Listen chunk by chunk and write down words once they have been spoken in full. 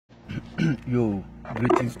Yo,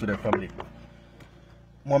 greetings to the family.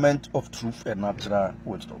 Moment of truth and natural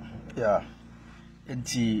wisdom. Yeah.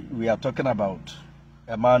 We are talking about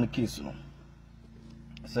a man case, you know.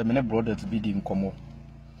 So many brothers bidding come.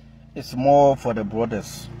 It's more for the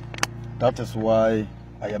brothers. That is why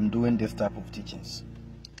I am doing this type of teachings.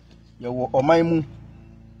 Yo, omaimu.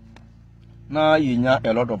 Na yinya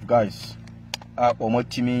a lot of guys.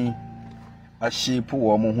 Omotimi a shape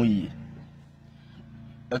or mohui.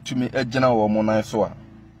 To me, a general woman I saw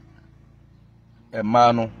a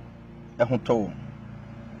man, a hotel.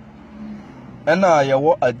 And I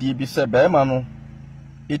walk a DB say, Bemano,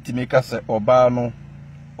 it make us a obano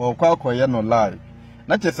or quacoyano lie.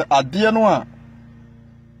 Not just a dear noir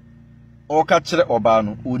or catch the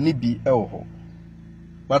obano, who need be elho.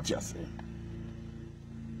 What you say?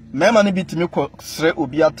 Memani bit me sre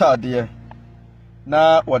ubiata dear.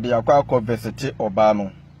 Na what the aquaco vesete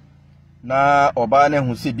obano. Na obane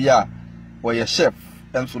husibia or your chef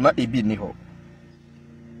and so not ebi ni ho.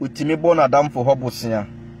 Utimi bon adam for hobosia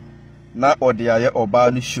na odiaye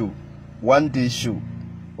obani show 1 day show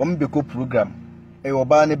ombeko program e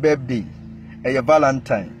obani birthday e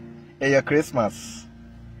valentine e Christmas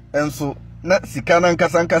and so na sikana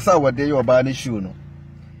nkasa wode obani show no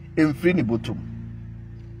emfri ni botum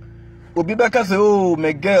obi beka se oh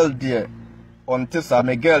my girl dear on tesa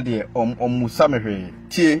me girl de musa mehwe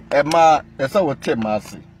tie ema esa wote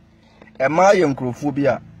maase ema ye nkrofo bi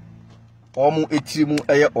a omo etirimu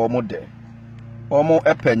eye omo de omo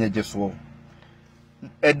epenyeje so.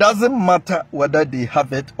 It doesn't matter whether they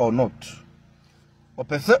have it or not.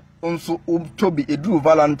 Opese unso utobi edru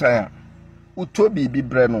valentine utobi bi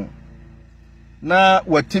breno na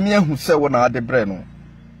watimi ahu se wona ade breno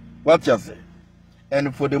what you say.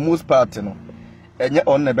 And for the most part no enye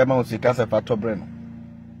on ne bema usika se fato breno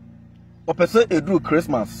opese edru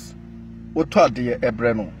Christmas oto ade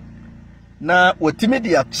ebreno na watimi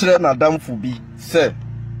de akire na damfu bi se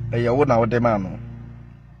eye wo na wo de ma no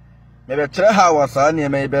mebe kire ha wasa ne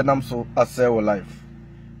me be nam so asel life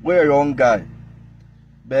we a young guy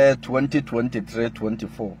be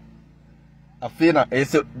 2023-24 afina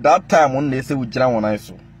ese that time on ese ujira wona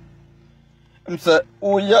so mse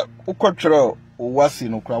oya ukotwere wasi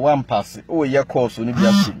no kra one pass oya course oni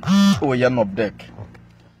bia sim oya nob deck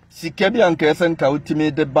sikebi anka esen ka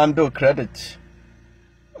utimi de bundle credit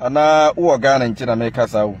ana wo Ghana nchina make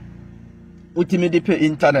sawo utimi de pay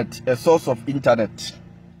internet a source of internet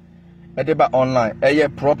edeba online a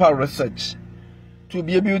proper research to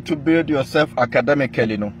be able to build yourself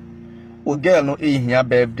academically no o girl no ehia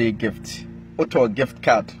birthday gift oto gift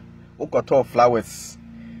card okoto flowers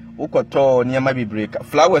okoto niama bibreka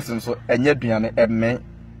flowers nso enye duane emme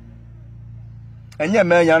enye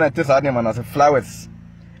me yana te sa ne manase flowers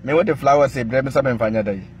me what the flowers e brem sa me mfanya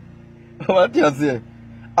dai what you say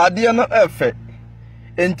ade no efe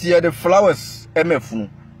enti the flowers emefunu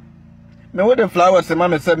me what the flowers ma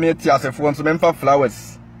me say me ti asefo nso me mfa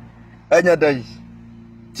flowers enye dai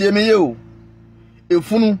tie me yo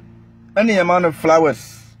efunu ene ye man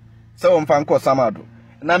flowers se o mfa nko samado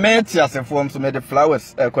na me ti asefo nso me the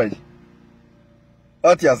flowers ekwai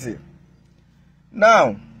what you say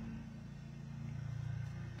now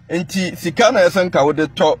enti sikana esenka wo de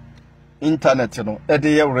to internet no e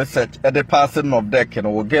de research e de passing of deck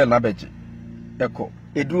no wo girl na beji eko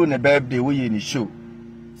eduru ne birthday wo ye ni show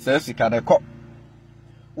se sikana eko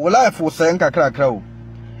wo life wo sen kakra o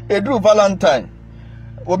eduru valentine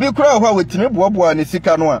obi kura ho wetimi boaboa ne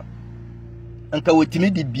sika no a anka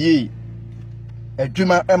wetimi di bie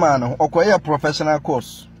adwuma ema no okoye professional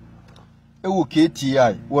course ewo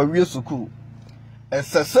KTI wo wie school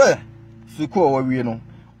esese school wo wie no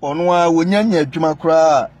ono a wonyanya adwuma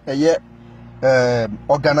kura eye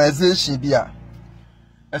organization bia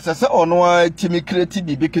esese ono a timi creative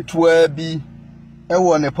bibi ketwa bi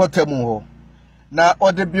ewo ne potamu ho na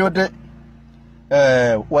ode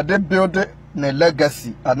build ne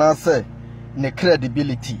legacy anase ne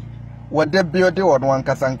credibility wode build ono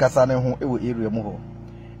ankasa ne ho ewo area mu ho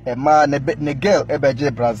ema ne girl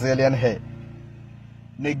ebeje Brazilian hair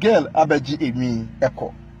ne girl abeji emi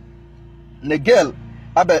eko ne girl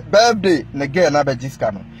abe birthday ne girl na beji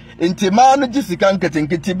ska no enti ma no jisika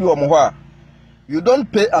nketenketi bi wo mo ho a you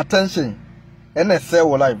don't pay attention ene say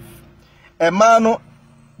wo life e ma no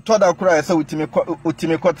toda kura ese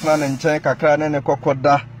utimi kotena ne nchen kakra ne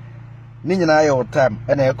kokoda ni nyina ye o time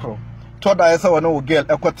ene ekro toda ese wo no wo girl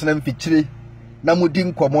ekotena mfichire na mudi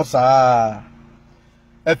nkomo saa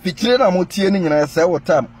afichire na motie ni nyina ese wo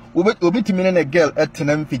time obi timi ne girl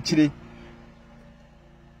etena mfichire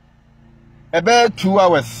ebe 2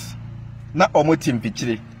 hours na omoti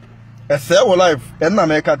mfichire ese wo life en na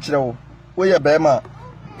me ka kire wo ye be ma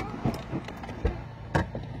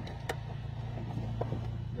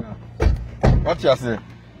What you say?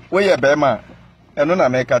 We a bema, and no na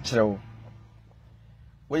make a chill.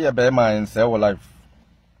 We a bema and say our life.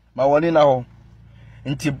 Ma wani na ho.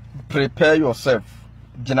 Inti prepare yourself.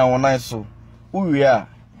 Jina wonai so. Who we are.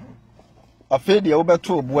 Afedi ya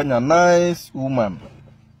ubeto obuanya nice woman.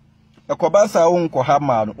 Ekobasa unko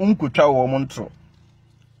hamano, unkutwa wo montro.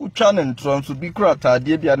 Utwa ne ntro nso bi kura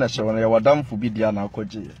atade bia na hye won ya wadamfo bi dia na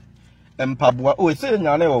akoje. Empabua o se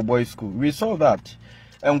nyane wo boy school. We saw that.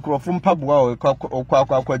 Enkrofo mpabua o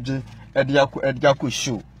akwaje ediako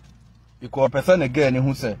show. Because person again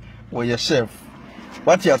who say we your chef.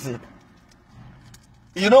 What you say?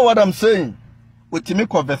 You know what I'm saying? With me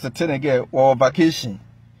conversing again or vacation.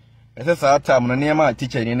 Ese sa time no niam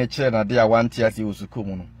teacher ni chere na dia want ya si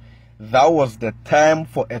usukumu no. That was the time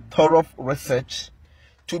for a thorough research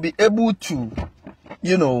to be able to,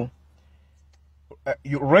 you know,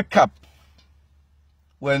 you recap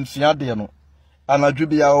when siade no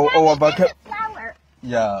anadwubia o vacation. Flower.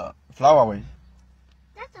 Yeah, flower way.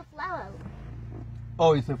 That's a flower.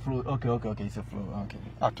 Oh, it's a fruit. Okay, it's a flower. Okay.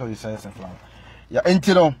 I thought you said it's a flower. Yeah,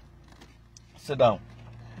 enti no. Sit down.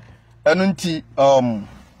 Enunti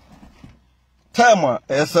time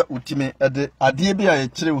esa utimi ade ade bia ye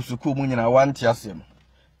kire usuku mu nyina wanti ase no.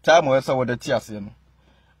 Time esa wo de ti ase no.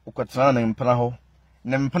 Ukotana na mpana ho.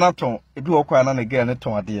 Ne mpana ton ebi wo kwa na ne girl ne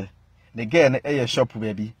ton ade. Ne girl ne eye shop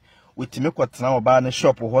baby. Utimi kwotana oba ne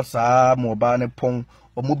shop ho saa mo oba ne pon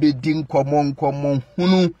omo be di nkomo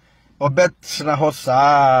hunu obetra ho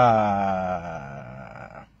saa.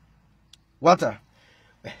 Water.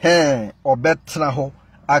 Obetra ho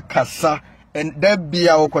akasa and that be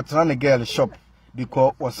our kwotana girl shop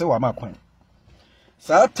because was say wa makwan.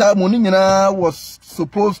 So time nyina was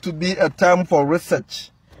supposed to be a time for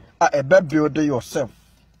research. A build yourself.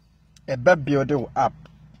 A build up.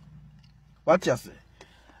 What you say?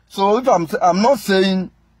 So if I'm not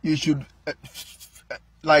saying you should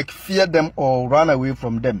like fear them or run away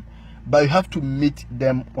from them, but you have to meet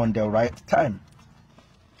them on the right time.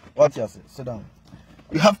 What you say? Sit down.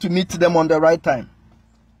 You have to meet them on the right time.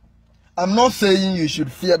 I'm not saying you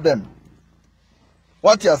should fear them.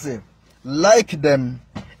 What you say? Like them.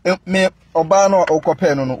 Me obano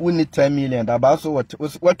okopeno no we need 10 million. Abaso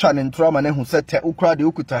what trying trauma ne who said ukra de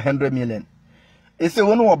ukuta 100 million. Ese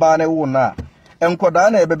wonu obane wo na enkoda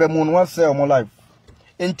na ebebe mu no say omo life.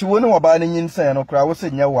 Enti wonu obane nyinsa no kra wo se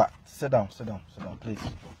nyawa. Sit down, please.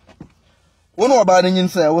 Wonu obane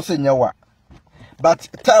nyinsa wo se nyawa. But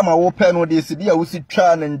time a wo pen no dey se bia wo si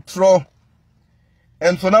twa ne ntro.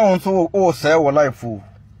 And so now so oh say wo life o.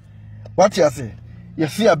 What you say? You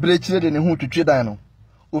see a breachire de ne hu twetwe dan no.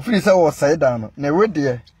 Ofiri say wo say dan no. Na we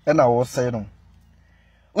de e na wo say no.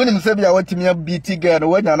 Wonim say bia watimi a BT girl no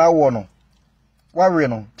wanya na wo no. Wawe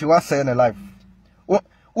no ti wa say ne life.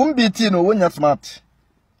 BT no wonya smart.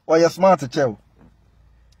 Or you smart chew.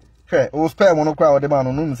 Hwe o spare mo no kwa wo de ma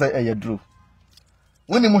no no say e yadru.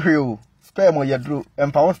 Wonim hwe o spare mo yadru.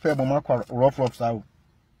 Empa wo spare mo makwa rough sao.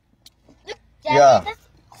 Yeah,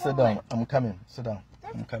 sit down. I'm coming. Sit down.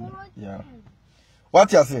 I'm coming. Yeah.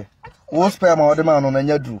 What you say? Wo spare ma ode man no na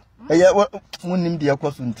nyadru. Eye munim de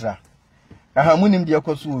yakosu ntra. Aha munim de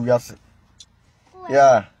yakosu wiase.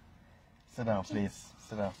 Yeah. Sit down, please.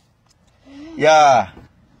 Sit down. Yeah.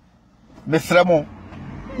 Mr. Mo.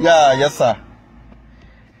 Yeah, yes sir.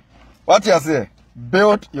 What you say?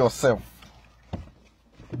 Build yourself.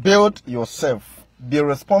 Build yourself. Be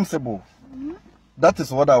responsible. That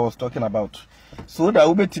is what I was talking about. So that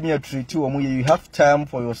will be to me a treat you. You have time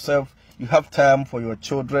for yourself. You have time for your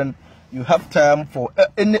children. You have time for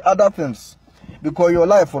any other things. Because your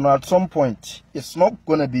life, at some point, it's not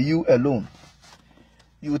going to be you alone.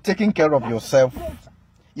 You're taking care of yourself.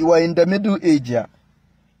 You are in the middle age here.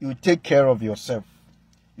 You take care of yourself.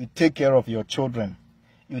 You take care of your children.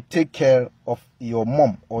 You take care of your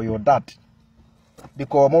mom or your dad.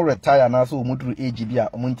 Because more retire now, so age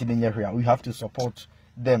we have to support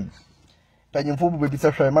them. Baby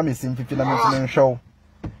show.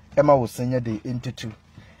 Emma will send you the into.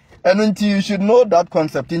 And until you should know that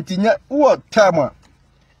concept, what time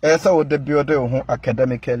would the build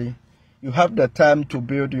academically, you have the time to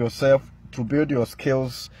build yourself, to build your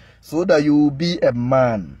skills, so that you will be a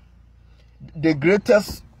man. The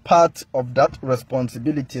greatest part of that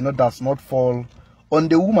responsibility does not fall on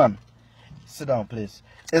the woman. Sit down, please.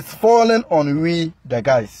 It's falling on we, the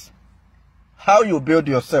guys. How you build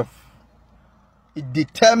yourself, it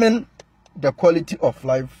determines the quality of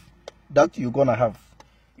life that you're gonna have.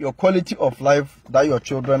 Your quality of life that your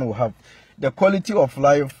children will have. The quality of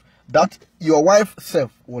life that your wife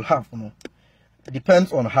self will have. It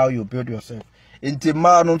depends on how you build yourself. Inti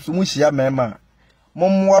man sumushia mema.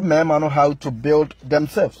 Momwa mema know how to build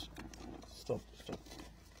themselves. Stop.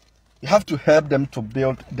 You have to help them to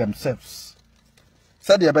build themselves.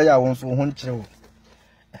 Said the Baya wants one chill.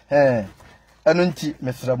 Eh, Anunti,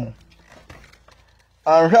 Mr. Mo.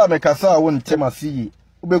 And here make a sa won't tell my see.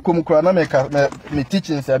 Ubekum crana me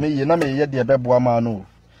teaching say me ye na me ye de beboa ma no.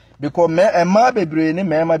 Because me and my baby ni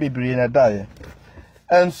me be brain a die.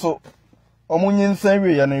 And so omunyin san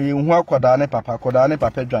we ya na ye hu akoda ne papa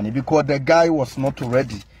dwane because the guy was not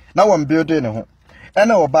ready. Now I'm building ho.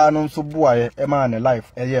 Ena oba no nso boaye e ma ne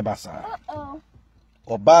life e ye basa.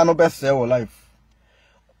 Oba no be say life.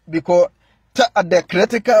 Because at the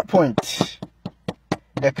critical point,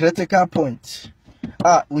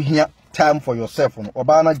 we hear time for yourself.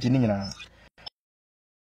 Oba na jini nyina.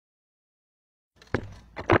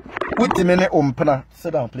 Utimene ompana.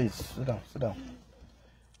 Sit down, please. Sit down.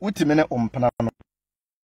 Utimene ompana.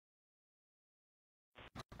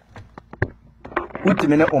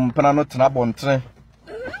 Utimene ompana no tena bontre.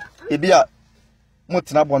 Ebia mo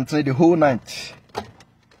tena bontre the whole night.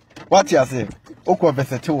 What you say? Oko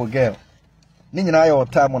visit to girl. Ni nyina your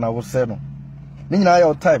time on I say no. Ni nyina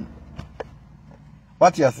your time.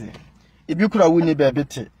 What you say? If you could have win baby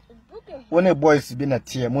tea. When a boys be na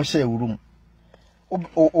tea, mo share room.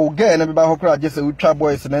 O girl na be ba hokra just say ultra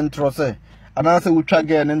boys na intro say. Ana say ultra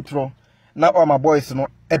girl na intro. Na all my boys no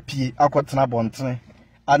apie akotena bonten.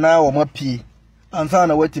 Ana o mo pie. Ansa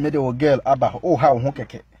na wati me the girl aba o ha ho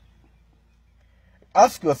keke.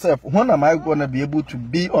 Ask yourself, when am I going to be able to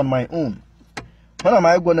be on my own? When am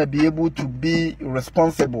I going to be able to be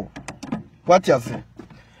responsible? What you say?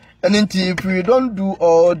 And if you don't do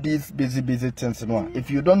all these busy things, if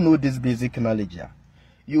you don't know this basic knowledge,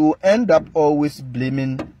 you end up always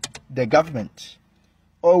blaming the government,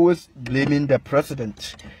 always blaming the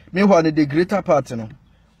president. Meanwhile, the greater part,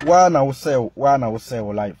 one I will say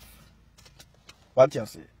life. What you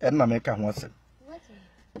say? And na make one say.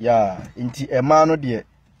 Yeah, inti emano de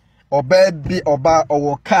oba bi oba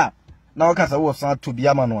owo car na o kasa wo san to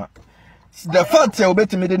bia mano a the fact e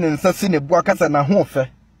obetimi de nsase ne bua kasa na ho fe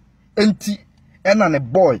enti ena ne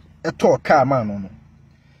boy eto car man no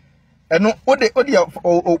eno ode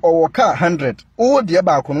owo car 100 o de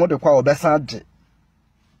ba ko no de kwa obesa age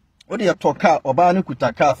ode eto car oba ne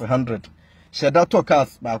kuta car 100 sheda to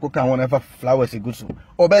cars ba ko kan won ever flowers eguso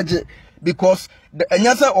obeje because the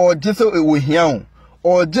enyasa or jese e wo hia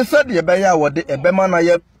or just said the beya wode ebema na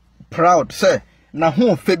ye proud say na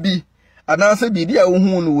ho fa bi ananse bi dia wo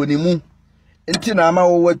hu no woni mu enti na ama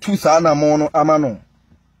wo watu saa na mo no ama no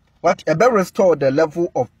what ebe restore the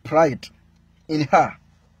level of pride in her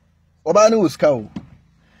oba ni uska o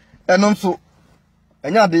eno nso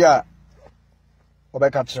enya de a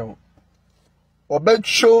obeka kire obe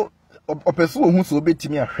show opeso hu so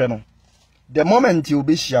obetimi ahwe no the moment you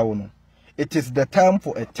be hia wo no it is the time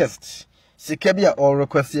for a test. Sikebia or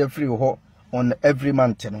request free ho on every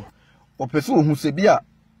month no. Opeso hu se bia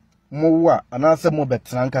mo wa anase mo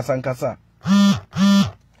betran nkasa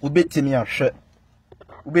ubetimi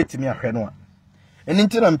ahwe no a eni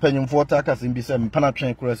ntina mpanyimfo ta akasa mbi se mpana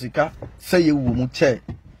twen kura sika se ye wu mu che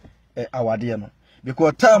awade no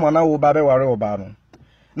because time na wo ba be ware oba no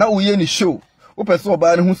na wo ye ni show opeso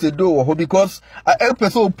oba ne hu se do wo ho because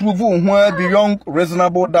opeso prove ho beyond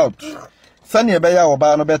reasonable doubt. Sani ebeya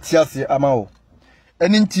oba no betiase ama o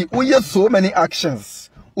eninti uye so many actions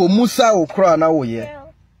o musa o kra na wo ye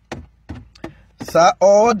sa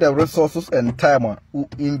all the resources and time u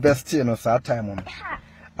invest in sa time no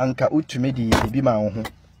anka utumi di bi ma ho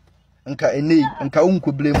anka ene anka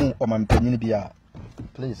unkoble mu o mampanyin bia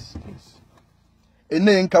please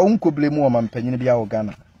ene anka unkoble mu o mampanyin bia o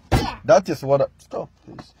Ghana. That is what stop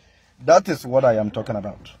please. That is what I am talking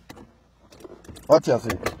about. What you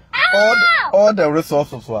say? All the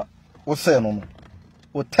resources we say no.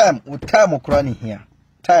 With timeokrani here.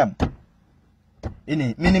 Time.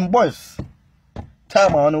 Ini meaning boys.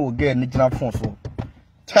 Time I will get ni jina phone so.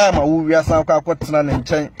 Time I will asan kwa kwatena ne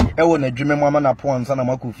nchen e wo na dwume mu ama na pon sa na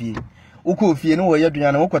makofie. Ukofie ne wo ye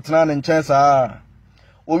duane wo kwatena ne nchen saa.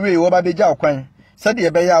 Owie wo ba beja kwan. Sade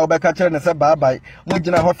ebe ya wo be ka kire ne se bye mo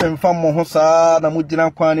jina ho femfam mo ho saa na mo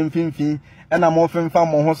jina kwan ne mfimfin ena mo femfam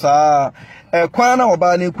mo ho saa. Kwan na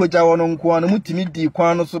oba na ekoja wono nko na mutimi di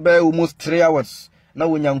kwan no so be almost 3 hours na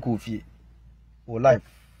wonya nkofie o life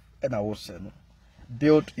ena wo se no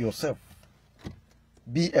build yourself,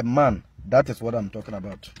 be a man. That is what I'm talking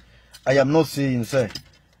about. I am not saying say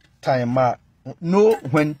time know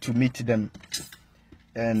when to meet them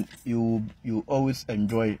and you always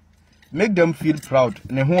enjoy, make them feel proud.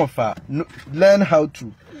 Learn how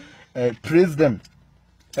to praise them.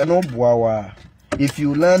 If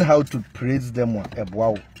you learn how to praise them,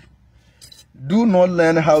 do not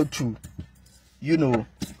learn how to,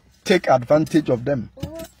 take advantage of them.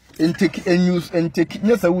 take and use and take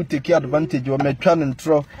yes I would take advantage or me try and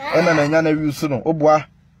throw and an yana use no obwa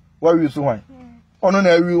what use why on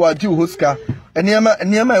every what you huska and near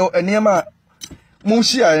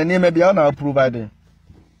Mushia and near maybe I'll provide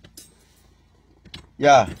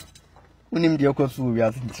yeah unim the okosu we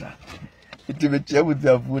are it will be chair with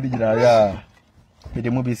their food yeah with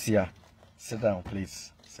the movies here sit down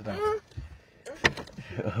please sit down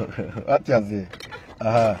what you say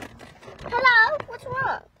Hello, what's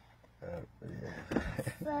wrong? Yeah.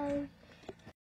 So